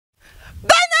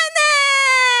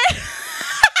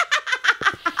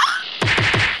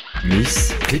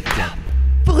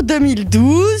Pour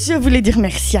 2012, je voulais dire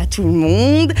merci à tout le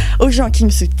monde, aux gens qui me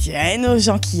soutiennent, aux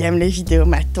gens qui aiment les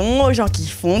VOEUX, aux gens qui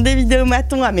font des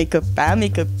VOEUX, à mes copains, mes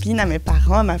copines, à mes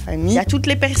parents, à ma famille, à toutes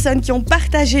les personnes qui ont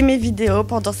partagé mes vidéos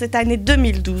pendant cette année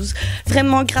 2012.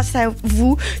 Vraiment, grâce à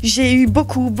vous, j'ai eu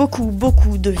beaucoup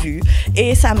de vues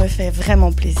et ça me fait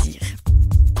vraiment plaisir.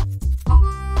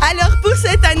 Alors pour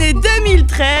cette année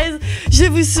 2013, je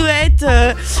vous souhaite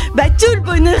tout le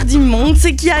bonheur du monde, ce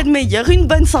qu'il y a de meilleur, une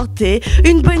bonne santé,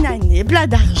 une bonne année, plein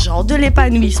d'argent, de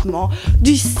l'épanouissement,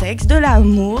 du sexe, de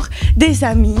l'amour, des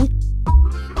amis.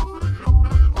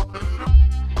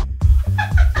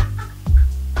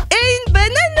 Et une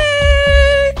bonne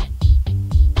année!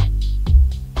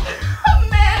 Oh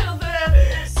merde!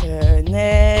 Ce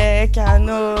n'est qu'un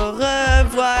au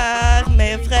revoir,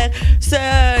 mes frères,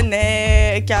 ce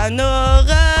n'est qu'un au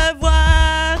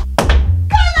revoir.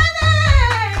 Bonne année!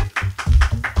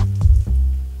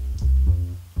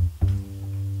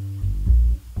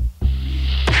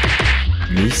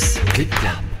 Miss Clip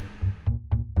Clap.